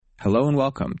Hello and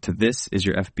welcome to This Is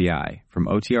Your FBI from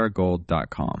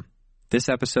OTRGold.com. This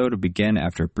episode will begin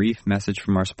after a brief message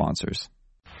from our sponsors.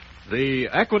 The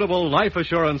Equitable Life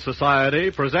Assurance Society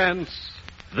presents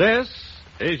This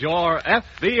Is Your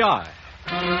FBI.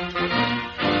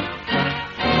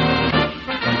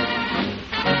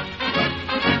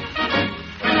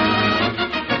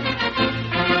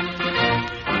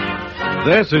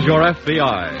 This is Your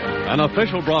FBI, an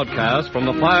official broadcast from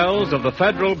the files of the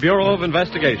Federal Bureau of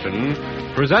Investigation,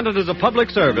 presented as a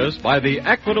public service by the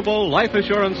Equitable Life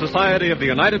Assurance Society of the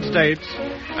United States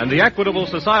and the Equitable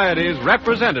Society's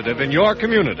representative in your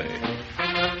community.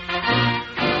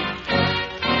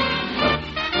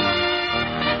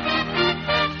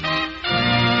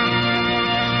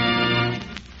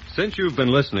 Since you've been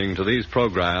listening to these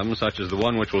programs, such as the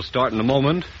one which will start in a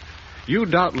moment, you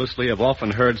doubtlessly have often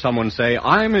heard someone say,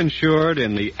 "I'm insured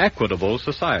in the Equitable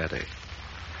Society."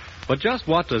 But just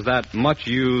what does that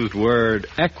much-used word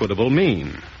equitable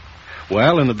mean?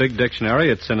 Well, in the big dictionary,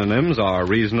 its synonyms are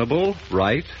reasonable,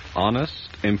 right, honest,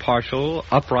 impartial,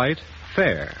 upright,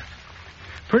 fair.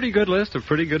 Pretty good list of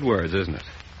pretty good words, isn't it?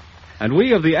 And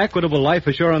we of the Equitable Life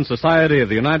Assurance Society of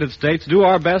the United States do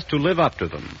our best to live up to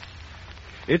them.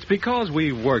 It's because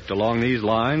we've worked along these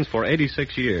lines for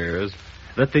 86 years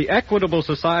that the Equitable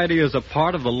Society is a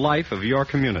part of the life of your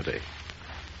community.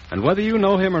 And whether you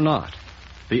know him or not,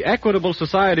 the Equitable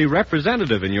Society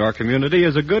representative in your community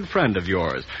is a good friend of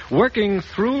yours, working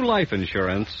through life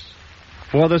insurance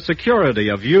for the security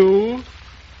of you,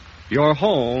 your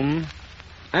home,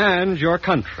 and your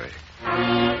country.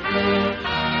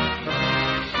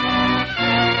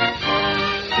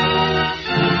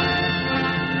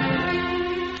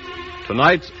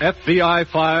 Tonight's FBI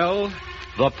file,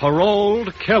 The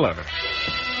Paroled Killer.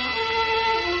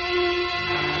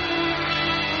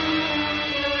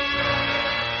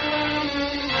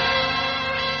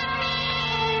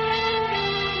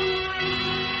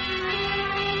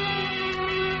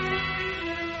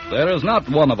 There is not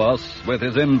one of us with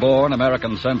his inborn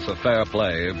American sense of fair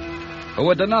play who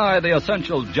would deny the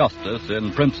essential justice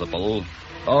in principle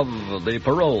of the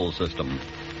parole system.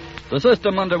 The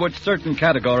system under which certain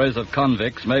categories of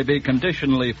convicts may be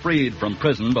conditionally freed from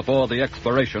prison before the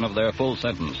expiration of their full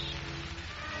sentence.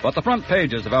 But the front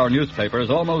pages of our newspapers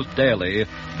almost daily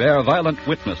bear violent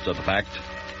witness to the fact,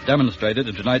 demonstrated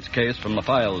in tonight's case from the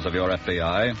files of your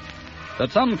FBI,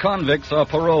 that some convicts are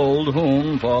paroled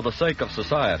whom, for the sake of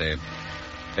society,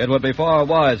 it would be far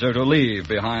wiser to leave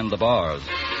behind the bars.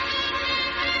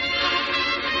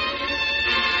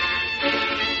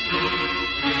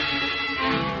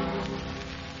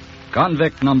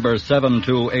 Convict number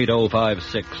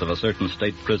 728056 of a certain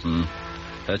state prison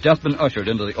has just been ushered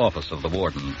into the office of the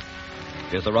warden.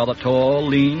 He is a rather tall,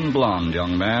 lean, blond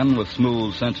young man with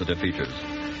smooth, sensitive features.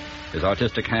 His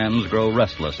artistic hands grow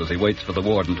restless as he waits for the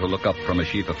warden to look up from a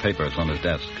sheaf of papers on his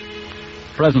desk.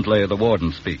 Presently, the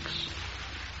warden speaks.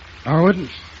 Norwood?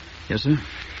 Yes, sir?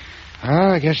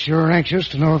 I guess you're anxious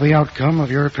to know the outcome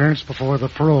of your appearance before the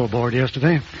parole board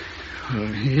yesterday.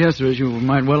 Yes, sir. As you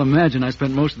might well imagine, I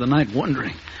spent most of the night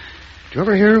wondering. Did you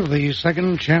ever hear of the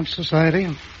Second Chance Society?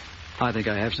 I think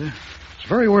I have, sir. It's a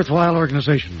very worthwhile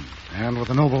organization, and with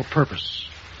a noble purpose.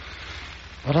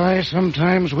 But I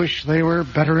sometimes wish they were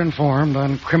better informed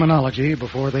on criminology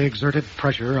before they exerted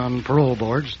pressure on parole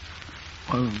boards.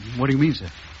 Well, what do you mean, sir?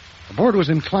 The board was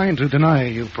inclined to deny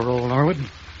you parole, Norwood.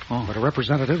 Oh. But a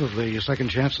representative of the Second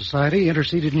Chance Society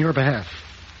interceded in your behalf.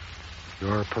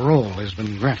 Your parole has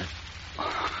been granted.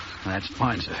 That's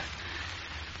fine, sir.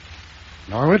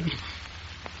 Norwood,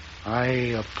 I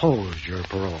opposed your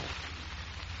parole.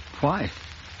 Why?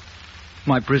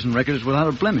 My prison record is without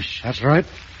a blemish. That's right.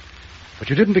 But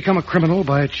you didn't become a criminal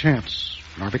by chance,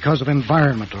 nor because of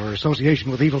environment or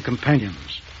association with evil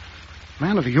companions. A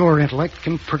man of your intellect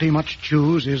can pretty much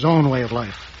choose his own way of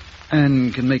life.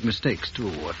 And can make mistakes, too,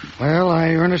 Warden. Well,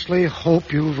 I earnestly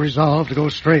hope you've resolved to go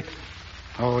straight.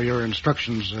 Oh, your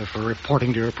instructions for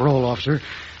reporting to your parole officer,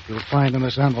 you'll find in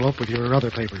this envelope with your other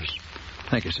papers.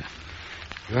 Thank you, sir.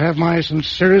 You have my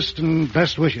sincerest and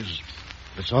best wishes.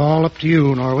 It's all up to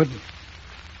you, Norwood.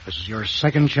 This is your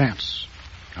second chance.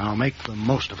 I'll make the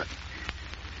most of it.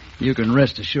 You can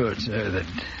rest assured, sir, that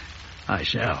I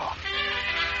shall.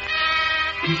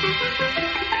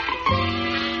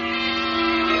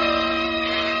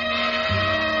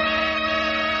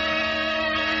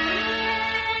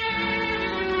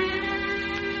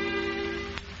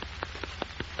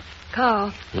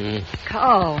 Carl.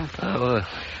 Carl.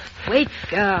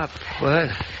 Wake up.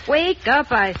 What? Wake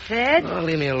up, I said. Oh,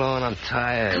 leave me alone. I'm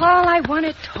tired. Paul, I want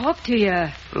to talk to you.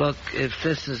 Look, if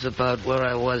this is about where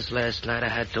I was last night, I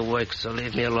had to work, so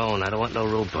leave me alone. I don't want no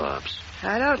rhubarbs.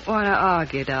 I don't want to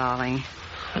argue, darling.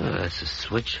 Oh, that's a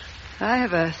switch. I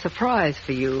have a surprise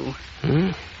for you.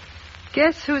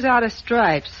 Guess who's out of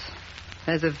stripes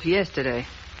as of yesterday?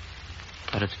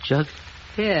 Out of the jug?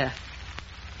 Yeah.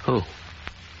 Who? What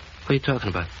are you talking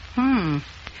about?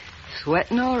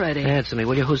 Sweating already. Answer me,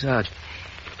 will you? Who's out?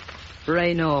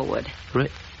 Ray Norwood. Ray?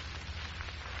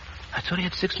 I thought he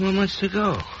had 6 more months to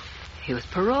go. He was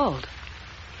paroled.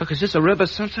 Look, is this a rib or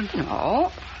something?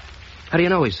 No. How do you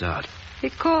know he's out? He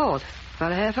called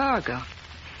about a half hour ago.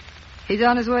 He's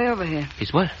on his way over here.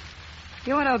 He's what?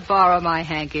 You want to borrow my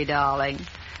hanky, darling?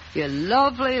 Your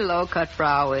lovely low-cut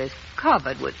brow is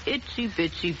covered with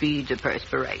itsy-bitsy beads of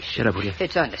perspiration. Shut up, will you?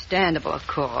 It's understandable, of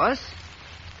course.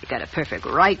 You got a perfect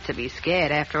right to be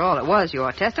scared. After all, it was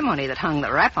your testimony that hung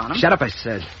the rap on him. Shut up, I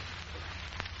said.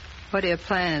 What are your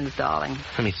plans, darling?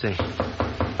 Let me see.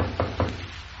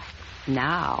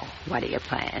 Now, what are your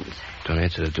plans? Don't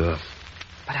answer the door.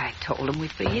 But I told him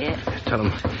we'd be here. Tell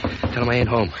him I ain't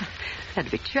home.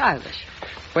 That'd be childish.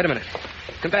 Wait a minute.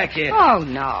 Come back here. Oh,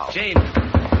 no. Jane.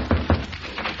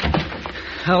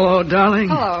 Hello, darling.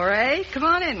 Hello, Ray. Come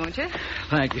on in, won't you?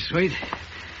 Thank you, sweet.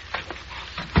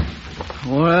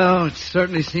 Well, it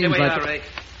certainly seems Here we like... are, Ray.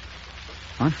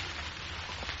 What?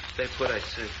 Stay put, I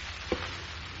see.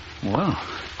 Well,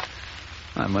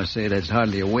 I must say that's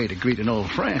hardly a way to greet an old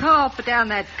friend. Cole, put down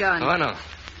that gun. Oh, I know.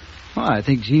 Well, I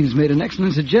think Jean's made an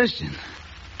excellent suggestion.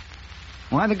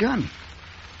 Why the gun?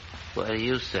 What do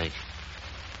you think?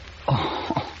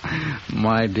 Oh,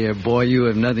 my dear boy, you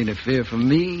have nothing to fear from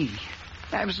me.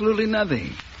 Absolutely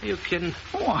nothing. Are you kidding?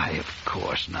 Why, of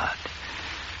course not.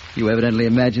 You evidently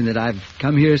imagine that I've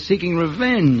come here seeking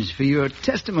revenge for your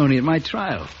testimony at my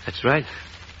trial. That's right.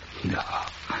 No,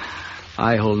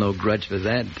 I hold no grudge for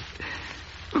that.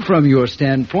 From your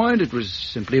standpoint, it was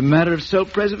simply a matter of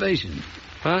self-preservation.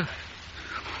 Huh?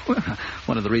 Well,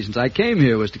 one of the reasons I came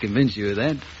here was to convince you of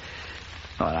that.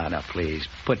 Oh, now, please,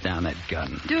 put down that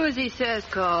gun. Do as he says,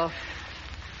 Cole.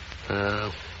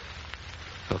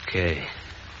 Okay.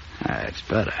 That's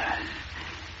better.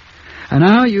 And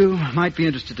now you might be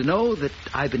interested to know that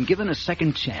I've been given a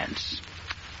second chance.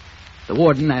 The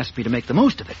warden asked me to make the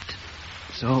most of it.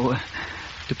 So,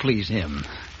 to please him,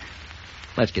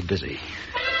 let's get busy.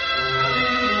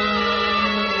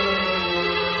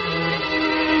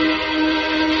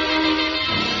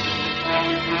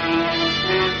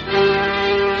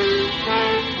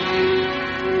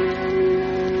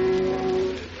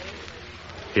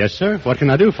 Yes, sir. What can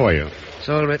I do for you? It's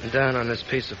all written down on this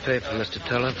piece of paper, Mr.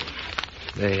 Teller.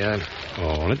 There you are.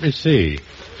 Oh, let me see.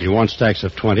 You want stacks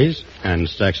of 20s and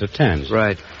stacks of 10s.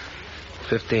 Right.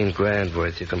 15 grand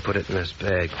worth. You can put it in this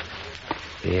bag.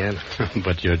 Yeah.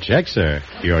 But your check, sir.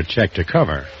 Your check to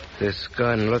cover. This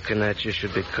gun looking at you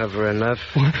should be cover enough.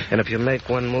 What? And if you make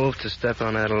one move to step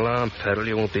on that alarm pedal,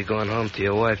 you won't be going home to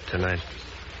your wife tonight.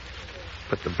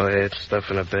 Put the bad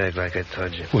stuff in a bag like I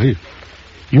told you. Well,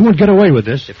 you won't get away with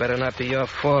this. It better not be your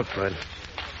fault, bud.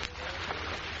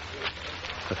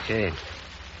 Okay.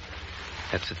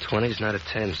 That's the 20s, not the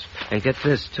 10s. And get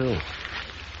this, too.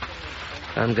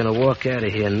 I'm going to walk out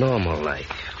of here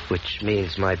normal-like, which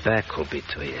means my back will be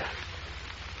to you.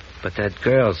 But that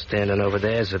girl standing over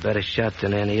there is a better shot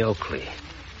than Annie Oakley.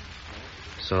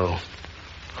 So,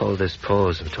 hold this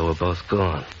pose until we're both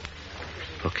gone.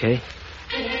 Okay?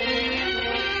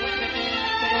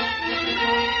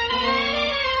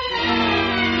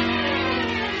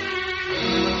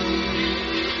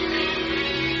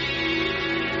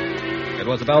 It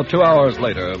was about 2 hours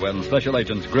later when Special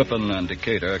Agents Griffin and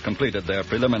Decatur completed their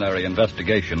preliminary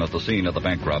investigation of the scene of the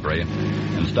bank robbery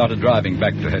and started driving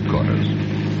back to headquarters.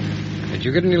 Did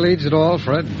you get any leads at all,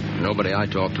 Fred? Nobody I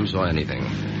talked to saw anything.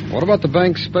 What about the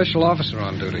bank's special officer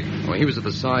on duty? Well, he was at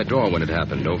the side door when it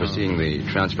happened, overseeing the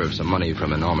transfer of some money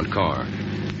from an armored car.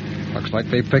 Looks like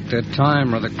they picked their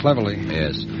time rather cleverly.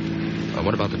 Yes.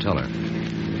 What about the teller?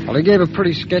 Well, he gave a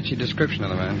pretty sketchy description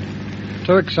of the man.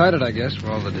 Too excited, I guess,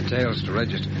 for all the details to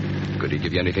register. Could he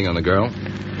give you anything on the girl?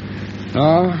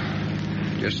 No.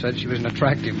 Just said she was an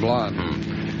attractive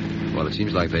blonde. Well, it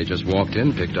seems like they just walked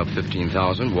in, picked up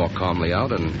 $15,000, walked calmly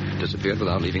out, and disappeared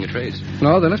without leaving a trace.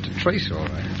 No, they left a trace, all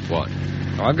right. What?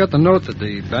 Oh, I've got the note that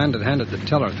the bandit handed the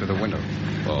teller through the window.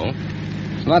 Oh?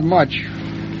 It's not much,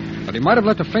 but he might have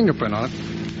left a fingerprint on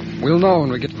it. We'll know when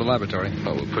we get to the laboratory.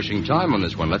 Oh, we're pushing time on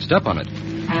this one. Let's step on it.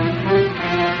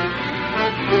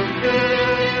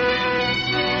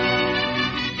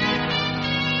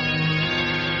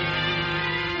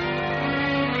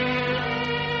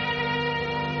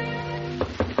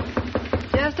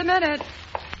 Just a minute.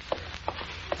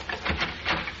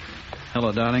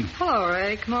 Hello, darling. Hello,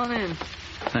 Ray. Come on in.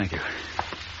 Thank you.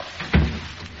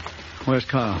 Where's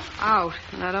Carl? Out,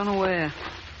 and I don't know where.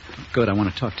 Good, I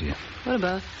want to talk to you. What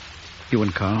about? You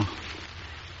and Carl.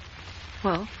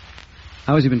 Well?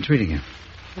 How has he been treating you?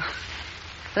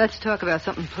 Let's talk about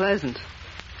something pleasant.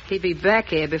 He'd be back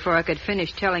here before I could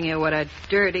finish telling you what a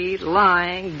dirty,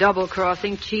 lying,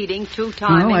 double-crossing, cheating,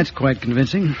 two-timing... Well, that's quite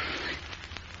convincing.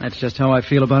 That's just how I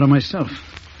feel about him myself.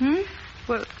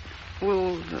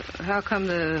 Well, how come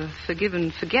the Forgive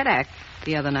and Forget Act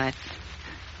the other night?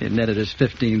 It netted us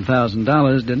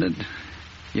 $15,000, didn't it?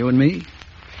 You and me?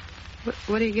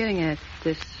 What are you getting at,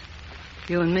 this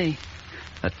you and me?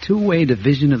 A two-way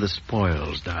division of the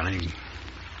spoils, darling.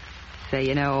 Say,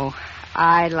 you know,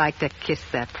 I'd like to kiss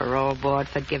that parole board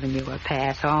for giving you a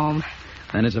pass home.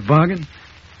 Then it's a bargain?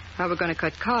 How we're going to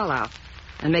cut Carl out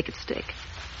and make it stick.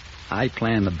 I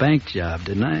planned the bank job,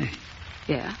 didn't I?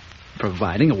 Yeah.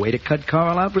 Providing a way to cut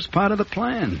Carl out was part of the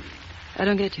plan. I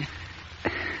don't get you.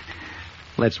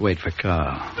 Let's wait for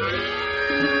Carl.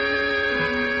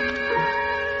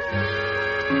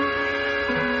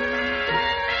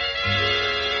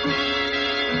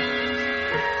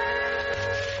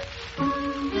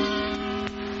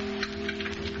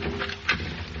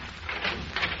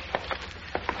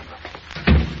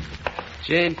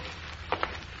 Jane?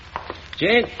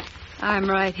 Jane? I'm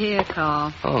right here,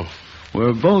 Carl. Oh.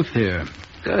 We're both here.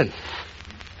 Good.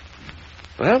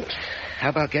 Well, how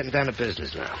about getting down to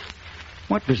business now?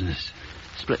 What business?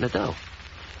 Splitting the dough.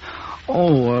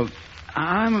 Oh,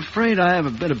 I'm afraid I have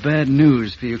a bit of bad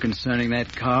news for you concerning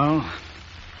that, Carl. What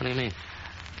do you mean?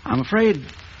 I'm afraid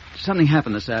something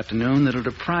happened this afternoon that'll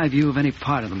deprive you of any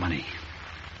part of the money.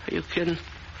 Are you kidding?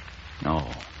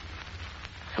 No.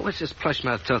 What's this plush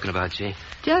mouth talking about, Gene?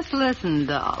 Just listen,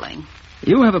 darling.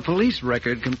 You have a police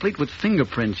record complete with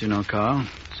fingerprints, you know, Carl.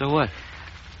 So what?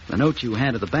 The note you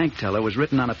had to the bank teller was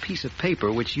written on a piece of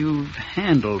paper which you've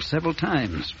handled several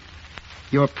times.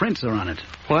 Your prints are on it.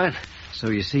 What? So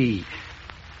you see,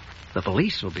 the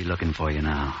police will be looking for you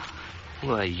now.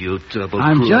 Why, you double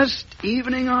I'm just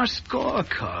evening our score,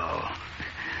 Carl.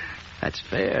 That's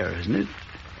fair, isn't it?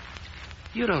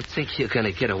 You don't think you're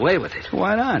going to get away with it?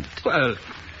 Why not?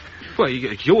 Well,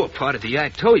 you were part of the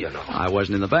act, too, you know. I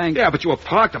wasn't in the bank. Yeah, but you were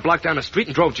parked a block down the street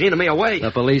and drove Gene and me away.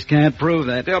 The police can't prove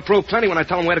that. They'll prove plenty when I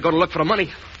tell them where to go to look for the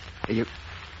money.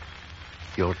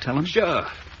 You'll tell them? Sure.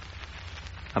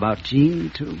 About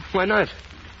Gene, too? Why not?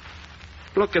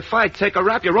 Look, if I take a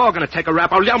rap, you're all going to take a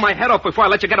rap. I'll yell my head off before I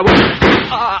let you get away.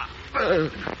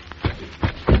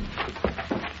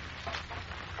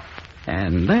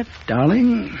 And that,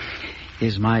 darling,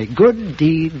 is my good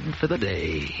deed for the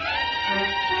day.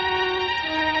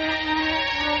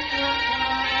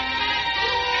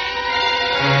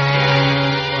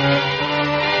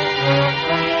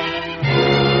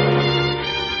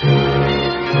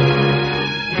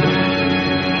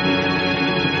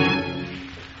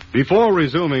 Before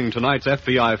resuming tonight's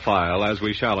FBI file, as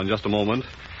we shall in just a moment,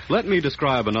 let me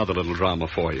describe another little drama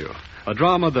for you. A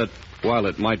drama that, while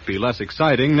it might be less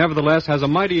exciting, nevertheless has a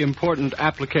mighty important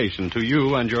application to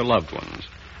you and your loved ones.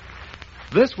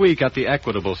 This week at the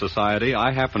Equitable Society,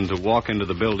 I happened to walk into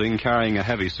the building carrying a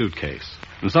heavy suitcase.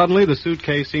 And suddenly the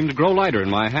suitcase seemed to grow lighter in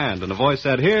my hand, and a voice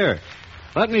said, "Here,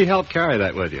 let me help carry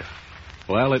that with you."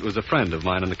 Well, it was a friend of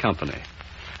mine in the company,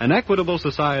 an Equitable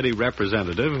Society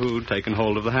representative who'd taken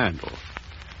hold of the handle.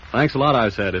 "Thanks a lot," I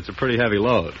said. "It's a pretty heavy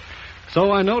load."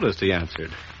 "So I noticed," he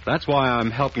answered. "That's why I'm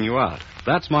helping you out.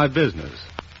 That's my business."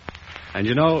 And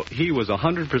you know, he was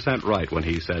 100% right when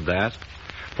he said that.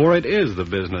 For it is the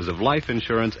business of life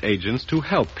insurance agents to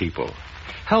help people.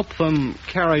 Help them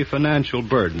carry financial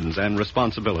burdens and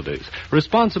responsibilities.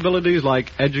 Responsibilities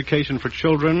like education for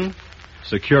children,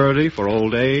 security for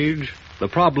old age, the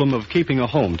problem of keeping a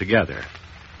home together.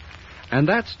 And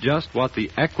that's just what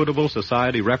the Equitable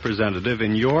Society representative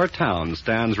in your town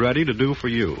stands ready to do for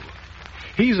you.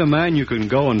 He's a man you can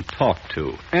go and talk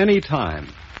to any time.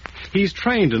 He's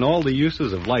trained in all the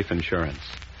uses of life insurance.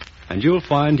 And you'll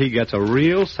find he gets a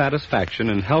real satisfaction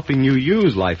in helping you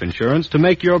use life insurance to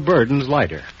make your burdens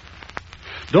lighter.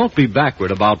 Don't be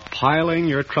backward about piling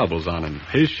your troubles on him.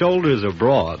 His shoulders are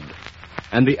broad.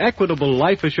 And the Equitable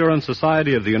Life Assurance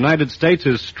Society of the United States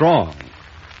is strong.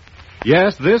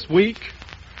 Yes, this week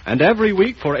and every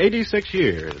week for 86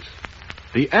 years,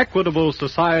 the Equitable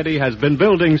Society has been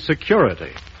building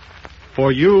security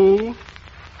for you,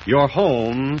 your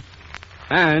home,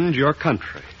 and your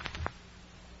country.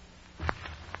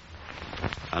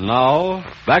 And now,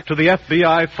 back to the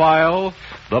FBI file,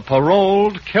 The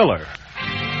Paroled Killer.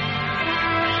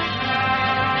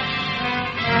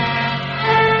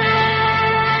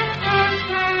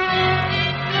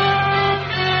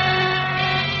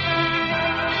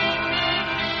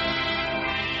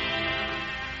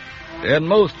 In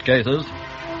most cases,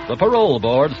 the parole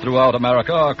boards throughout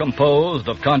America are composed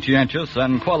of conscientious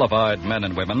and qualified men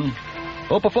and women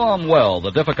who perform well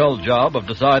the difficult job of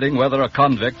deciding whether a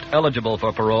convict eligible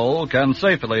for parole can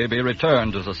safely be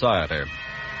returned to society.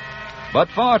 But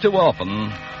far too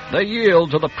often, they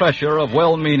yield to the pressure of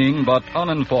well-meaning but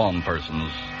uninformed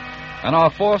persons and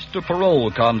are forced to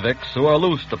parole convicts who are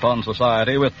loosed upon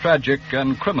society with tragic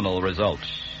and criminal results.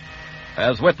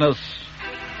 As witness,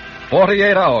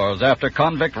 48 hours after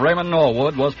convict Raymond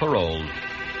Norwood was paroled,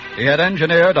 he had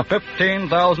engineered a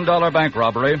 $15,000 bank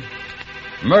robbery,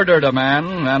 murdered a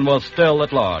man, and was still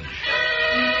at large.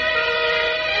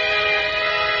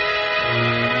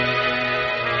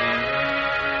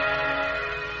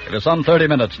 It is some 30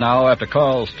 minutes now after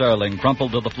Carl Sterling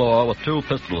crumpled to the floor with 2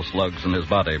 pistol slugs in his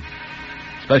body.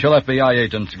 Special FBI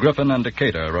agents Griffin and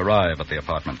Decatur arrive at the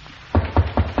apartment.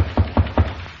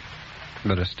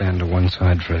 Better stand to one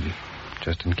side, Fred,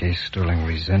 just in case Sterling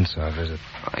resents our visit.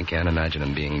 I can't imagine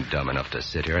him being dumb enough to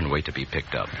sit here and wait to be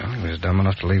picked up. Well, he was dumb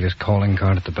enough to leave his calling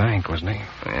card at the bank, wasn't he?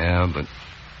 Yeah, but...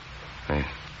 Hey,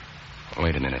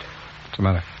 wait a minute. What's the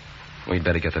matter? We'd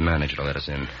better get the manager to let us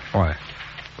in. Why?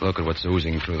 Look at what's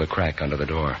oozing through the crack under the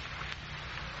door.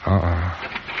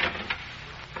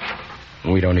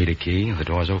 We don't need a key. The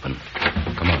door's open.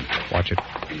 Come on. Watch it.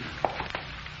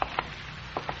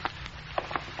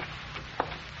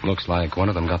 Looks like one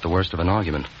of them got the worst of an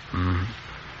argument. Mm-hmm.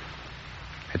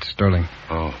 It's Sterling.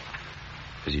 Oh.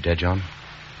 Is he dead, John?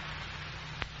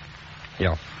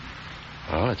 Yeah.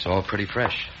 Well, it's all pretty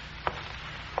fresh.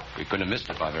 We couldn't have missed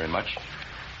it by very much.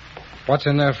 What's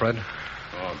in there, Fred?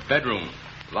 Oh, bedroom.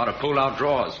 A lot of pull-out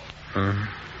drawers.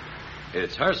 Mm-hmm.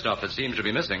 It's her stuff that seems to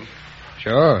be missing.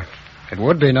 Sure. It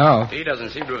would be now. He doesn't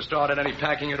seem to have started any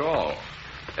packing at all.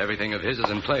 Everything of his is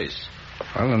in place.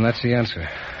 Well, then that's the answer.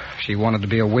 She wanted to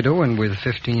be a widow and with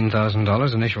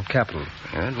 $15,000 initial capital.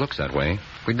 Yeah, it looks that way.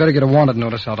 We'd better get a wanted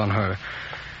notice out on her.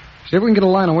 See if we can get a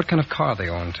line on what kind of car they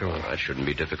own, too. Well, that shouldn't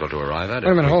be difficult to arrive at.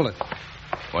 Wait a minute, hold it.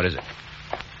 What is it?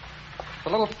 The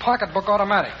little pocketbook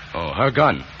automatic. Oh, her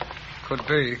gun. Could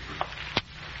be.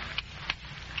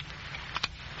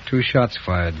 2 shots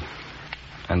fired.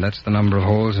 And that's the number of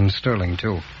holes in Sterling,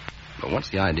 too. But what's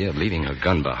the idea of leaving her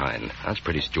gun behind? That's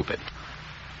pretty stupid.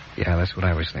 Yeah, that's what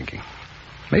I was thinking.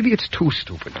 Maybe it's too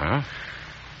stupid. Huh?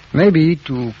 Maybe,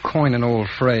 to coin an old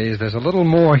phrase, there's a little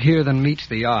more here than meets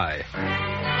the eye.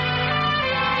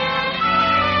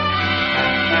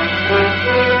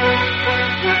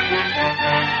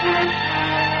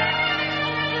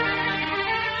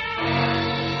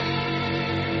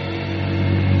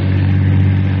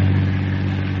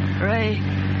 Ray.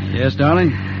 Yes,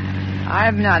 darling?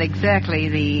 I'm not exactly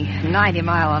the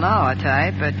 90-mile-an-hour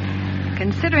type, but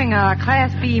considering our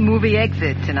Class B movie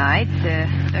exit tonight,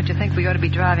 don't you think we ought to be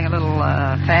driving a little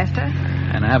faster?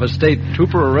 And have a state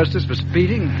trooper arrest us for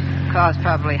speeding? Car's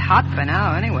probably hot by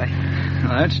now, anyway.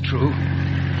 Well, that's true.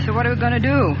 So what are we going to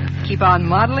do? Keep on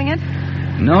modeling it?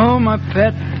 No, my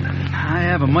pet. I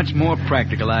have a much more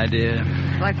practical idea.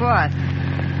 Like what?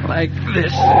 Like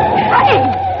this. Ray!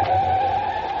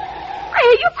 Ray,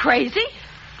 are you crazy?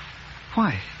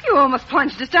 Why? You almost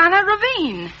plunged us down that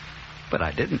ravine. But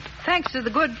I didn't. Thanks to the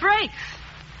good brakes.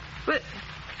 But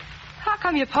how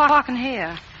come you're parking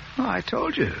here? Oh, I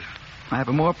told you. I have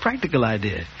a more practical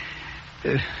idea.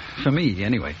 For me,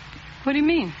 anyway. What do you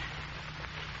mean?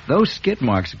 Those skid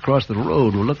marks across the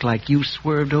road will look like you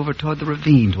swerved over toward the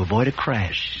ravine to avoid a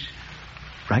crash.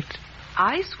 Right?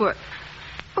 I swear.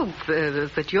 Oh,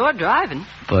 but you're driving.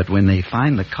 But when they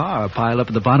find the car piled up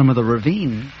at the bottom of the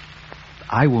ravine,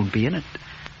 I won't be in it.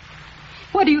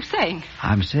 What are you saying?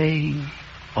 I'm saying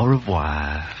au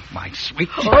revoir, my sweet...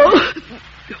 Oh.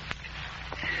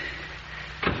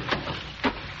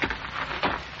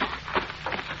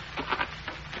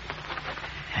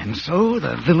 And so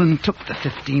the villain took the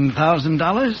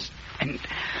 $15,000 and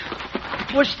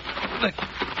pushed the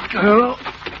girl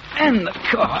and the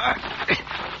car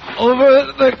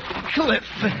over the cliff.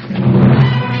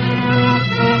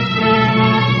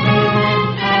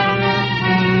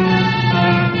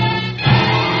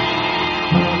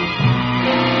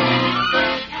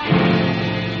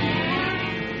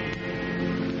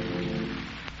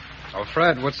 Oh,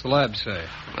 Fred, what's the lab say?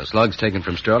 The slugs taken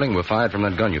from Sterling were fired from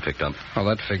that gun you picked up. Oh,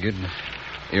 that figured.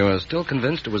 You're still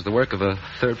convinced it was the work of a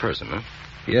third person, huh?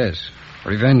 Yes.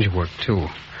 Revenge work, too.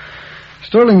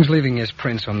 Sterling's leaving his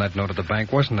prints on that note at the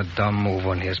bank wasn't a dumb move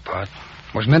on his part.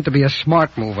 It was meant to be a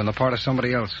smart move on the part of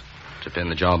somebody else. To pin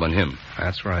the job on him.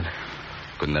 That's right.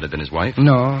 Couldn't that have been his wife?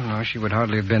 No, she would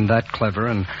hardly have been that clever,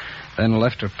 and Then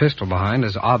left her pistol behind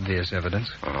as obvious evidence.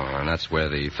 Oh, and that's where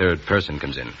the third person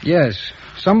comes in. Yes.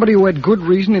 Somebody who had good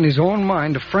reason in his own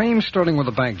mind to frame Sterling with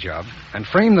a bank job and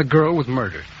frame the girl with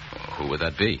murder. Who would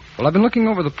that be? Well, I've been looking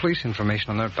over the police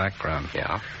information on their background.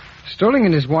 Yeah? Sterling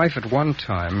and his wife at one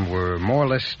time were more or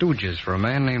less stooges for a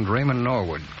man named Raymond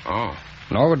Norwood. Oh.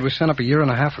 Norwood was sent up a year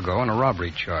and a half ago on a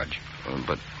robbery charge.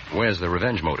 But where's the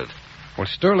revenge motive? Well,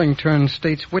 Sterling turned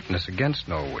state's witness against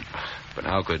Norwood. But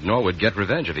how could Norwood get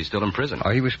revenge if he's still in prison?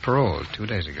 Oh, he was paroled 2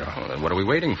 days ago. Well, then what are we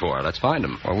waiting for? Let's find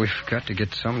him. Well, we've got to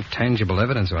get some tangible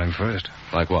evidence on him first.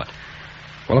 Like what?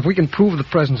 Well, if we can prove the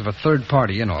presence of a third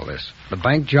party in all this, the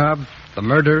bank job, the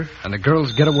murder, and the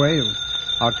girl's getaway,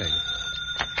 I'll take it.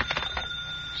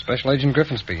 Special Agent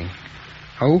Griffin speaking.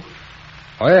 Who?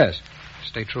 Oh, yes.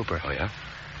 State Trooper. Oh, yeah?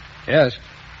 Yes.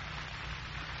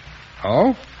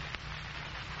 Oh?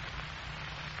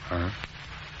 Uh-huh.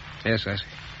 Yes, I see.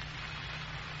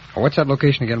 Oh, what's that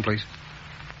location again, please?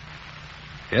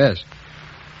 Yes.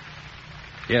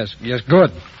 Yes,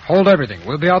 good. Hold everything.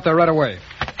 We'll be out there right away.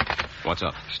 What's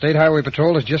up? State Highway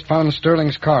Patrol has just found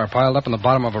Sterling's car piled up in the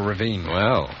bottom of a ravine.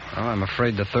 Well, I'm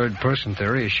afraid the third-person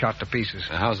theory is shot to pieces.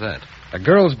 How's that? The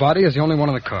girl's body is the only one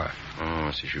in the car.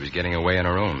 Oh, so she was getting away on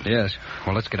her own. Yes.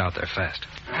 Well, let's get out there fast.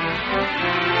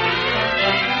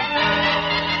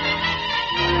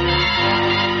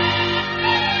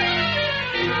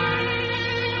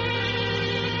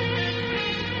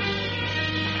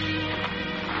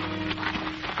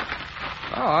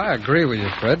 Oh, I agree with you,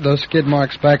 Fred. Those skid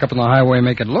marks back up on the highway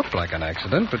make it look like an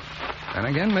accident, but then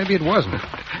again, maybe it wasn't.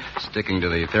 Sticking to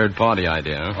the third-party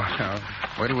idea, huh? Well,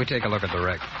 where do we take a look at the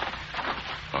wreck?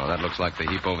 Oh, that looks like the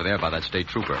heap over there by that state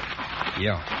trooper.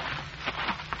 Yeah.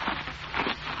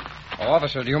 Oh,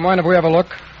 officer, do you mind if we have a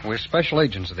look? We're special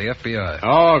agents of the FBI.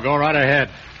 Oh, go right ahead.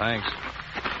 Thanks.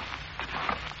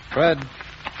 Fred,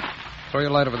 throw your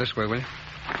light over this way, will you?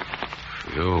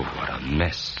 Phew, what a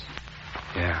mess.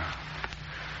 Yeah.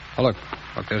 Oh, look,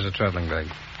 there's a traveling bag.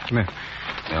 Come here.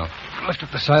 Yeah? Lift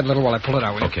up the side a little while I pull it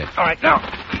out, will you? Okay. All right, now.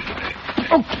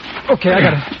 Oh, okay, I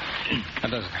got it.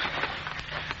 That does it.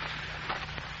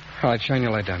 All right, shine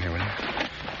your light down here, will you?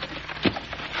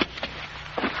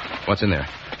 What's in there?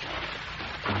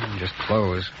 Just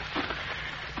clothes.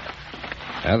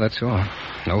 Yeah, that's all.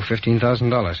 No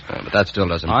 $15,000. But that still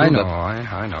doesn't I prove know,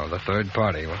 that... I know. The third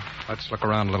party. Well, let's look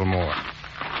around a little more.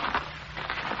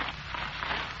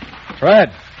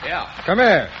 Fred. Yeah? Come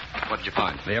here. What did you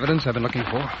find? The evidence I've been looking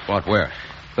for. What, where?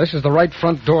 This is the right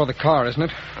front door of the car, isn't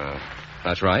it?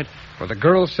 That's right. With the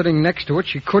girl sitting next to it,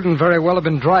 she couldn't very well have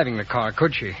been driving the car,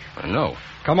 could she? No.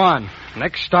 Come on.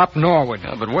 Next stop, Norwood.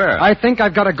 Yeah, but where? I think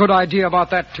I've got a good idea about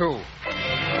that, too.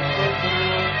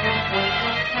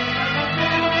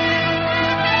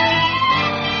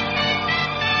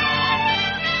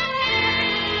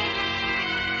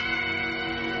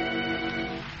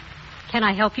 Can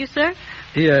I help you, sir?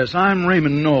 Yes, I'm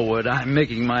Raymond Norwood. I'm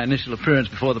making my initial appearance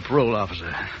before the parole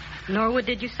officer. Norwood,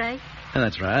 did you say?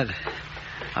 That's right.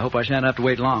 I hope I shan't have to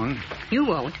wait long. You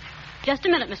won't. Just a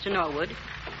minute, Mr. Norwood.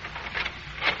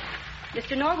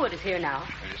 Mr. Norwood is here now.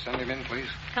 Will you send him in, please?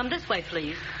 Come this way,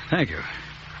 please. Thank you.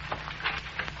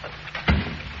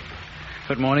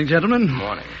 Good morning, gentlemen. Good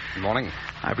morning. Good morning.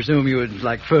 I presume you would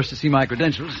like first to see my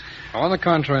credentials. On the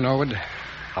contrary, Norwood,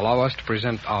 allow us to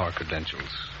present our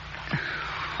credentials.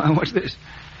 What's this?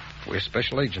 We're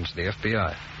special agents of the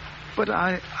FBI. But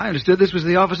I understood this was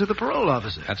the office of the parole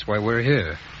officer. That's why we're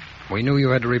here. We knew you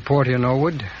had to report here,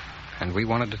 Norwood, and we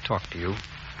wanted to talk to you.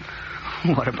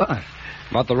 What about?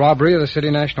 About the robbery of the City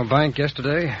National Bank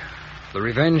yesterday, the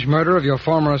revenge murder of your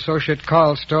former associate,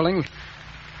 Carl Sterling,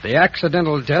 the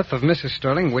accidental death of Mrs.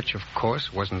 Sterling, which, of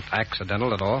course, wasn't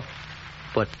accidental at all.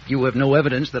 But you have no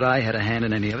evidence that I had a hand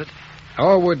in any of it?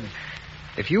 Norwood,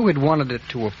 if you had wanted it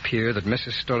to appear that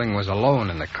Mrs. Sterling was alone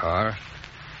in the car,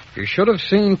 you should have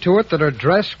seen to it that her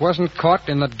dress wasn't caught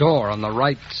in the door on the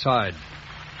right side.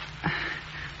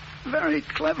 Very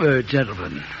clever,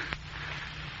 gentlemen.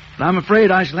 But I'm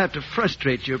afraid I shall have to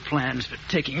frustrate your plans for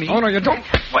taking me... Oh, no, you don't.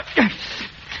 What?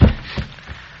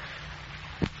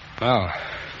 Now,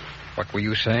 what were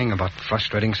you saying about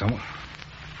frustrating someone?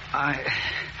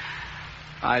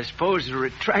 I suppose a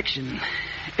retraction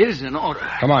is in order.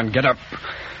 Come on, get up.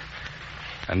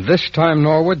 And this time,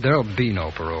 Norwood, there'll be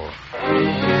no parole.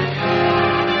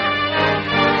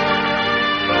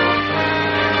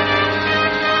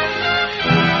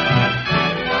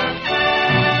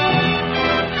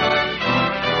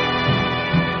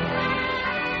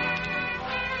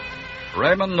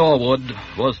 Raymond Norwood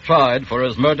was tried for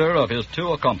his murder of his two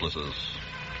accomplices,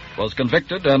 was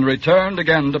convicted and returned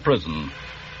again to prison.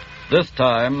 This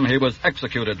time, he was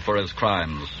executed for his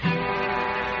crimes.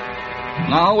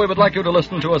 Now we would like you to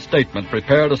listen to a statement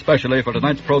prepared especially for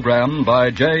tonight's program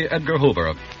by J. Edgar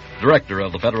Hoover, Director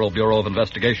of the Federal Bureau of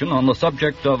Investigation, on the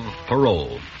subject of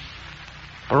parole.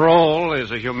 Parole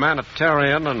is a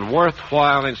humanitarian and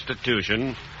worthwhile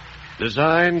institution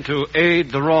designed to aid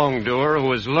the wrongdoer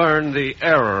who has learned the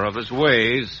error of his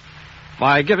ways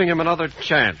by giving him another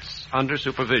chance under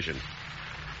supervision.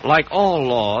 Like all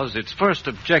laws, its first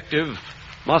objective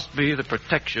must be the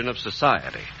protection of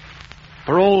society.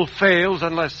 Parole fails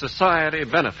unless society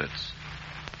benefits.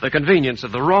 The convenience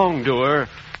of the wrongdoer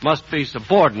must be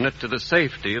subordinate to the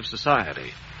safety of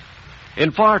society.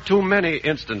 In far too many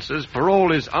instances,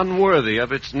 parole is unworthy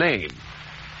of its name.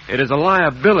 It is a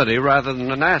liability rather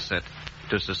than an asset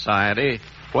to society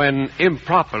when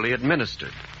improperly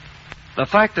administered. The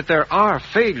fact that there are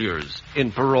failures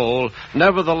in parole,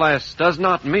 nevertheless, does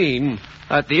not mean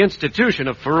that the institution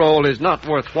of parole is not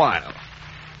worthwhile.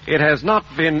 It has not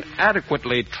been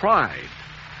adequately tried,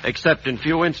 except in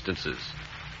few instances,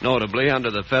 notably under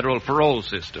the federal parole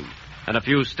system and a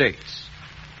few states.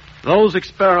 Those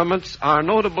experiments are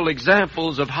notable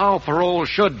examples of how parole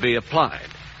should be applied.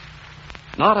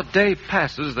 Not a day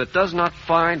passes that does not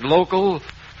find local,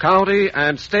 county,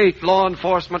 and state law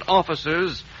enforcement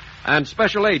officers and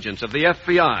special agents of the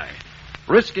FBI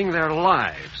risking their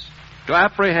lives to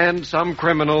apprehend some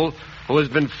criminal who has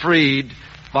been freed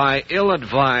by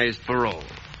ill-advised parole.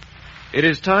 It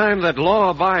is time that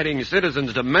law-abiding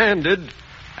citizens demanded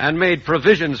and made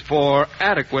provisions for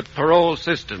adequate parole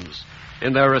systems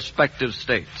in their respective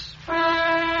states.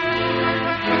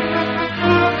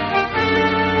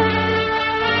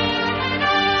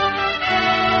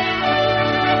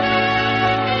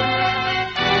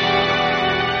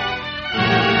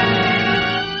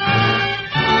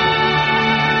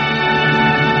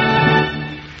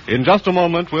 In just a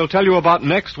moment, we'll tell you about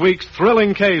next week's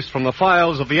thrilling case from the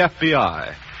files of the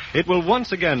FBI. It will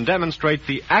once again demonstrate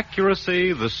the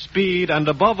accuracy, the speed, and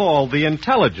above all, the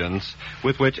intelligence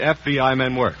with which FBI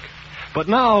men work. But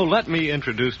now, let me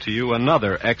introduce to you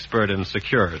another expert in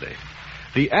security,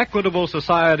 the Equitable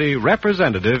Society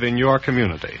representative in your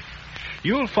community.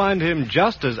 You'll find him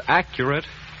just as accurate,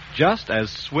 just as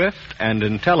swift and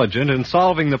intelligent in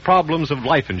solving the problems of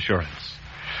life insurance.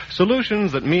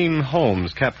 Solutions that mean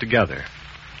homes kept together,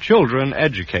 children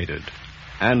educated,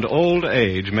 and old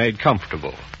age made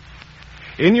comfortable.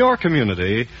 In your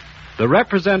community, the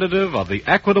representative of the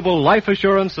Equitable Life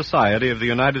Assurance Society of the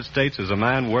United States is a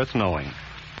man worth knowing.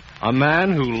 A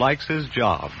man who likes his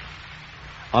job.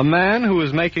 A man who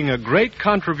is making a great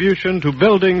contribution to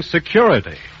building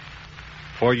security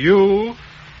for you,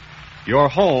 your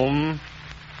home,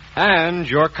 and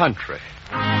your country.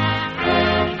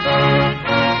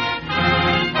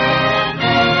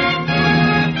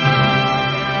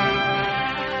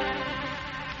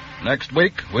 Next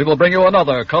week, we will bring you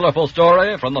another colorful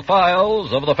story from the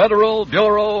files of the Federal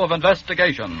Bureau of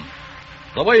Investigation,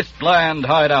 The Wasteland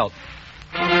Hideout.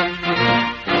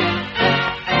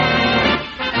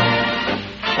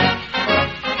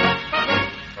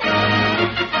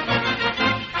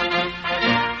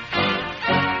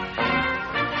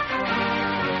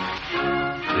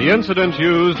 The incidents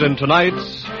used in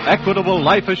tonight's Equitable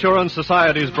Life Assurance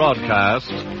Society's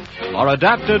broadcast are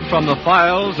adapted from the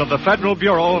files of the Federal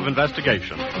Bureau of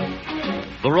Investigation.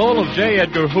 The role of J.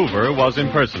 Edgar Hoover was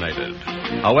impersonated.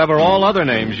 However, all other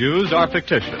names used are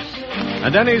fictitious,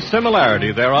 and any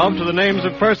similarity thereof to the names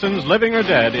of persons living or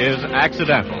dead is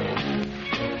accidental.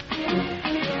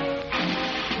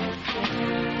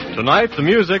 Tonight, the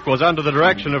music was under the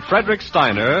direction of Frederick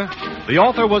Steiner, the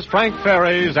author was Frank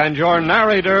Ferries, and your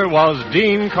narrator was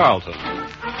Dean Carlton.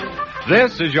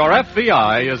 This is Your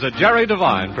FBI is a Jerry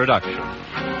Devine production.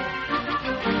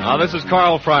 Now, this is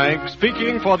Carl Frank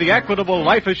speaking for the Equitable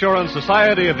Life Assurance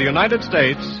Society of the United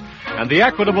States and the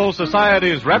Equitable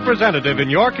Society's representative in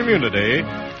your community,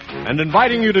 and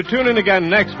inviting you to tune in again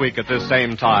next week at this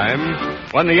same time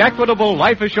when the Equitable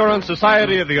Life Assurance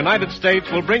Society of the United States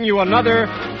will bring you another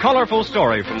colorful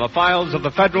story from the files of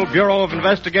the Federal Bureau of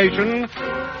Investigation,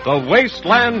 The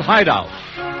Wasteland Hideout.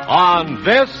 On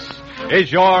This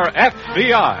is Your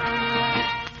FBI.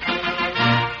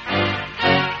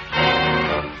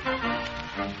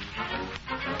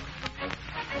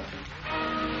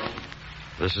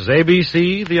 This is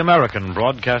ABC, the American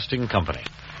Broadcasting Company.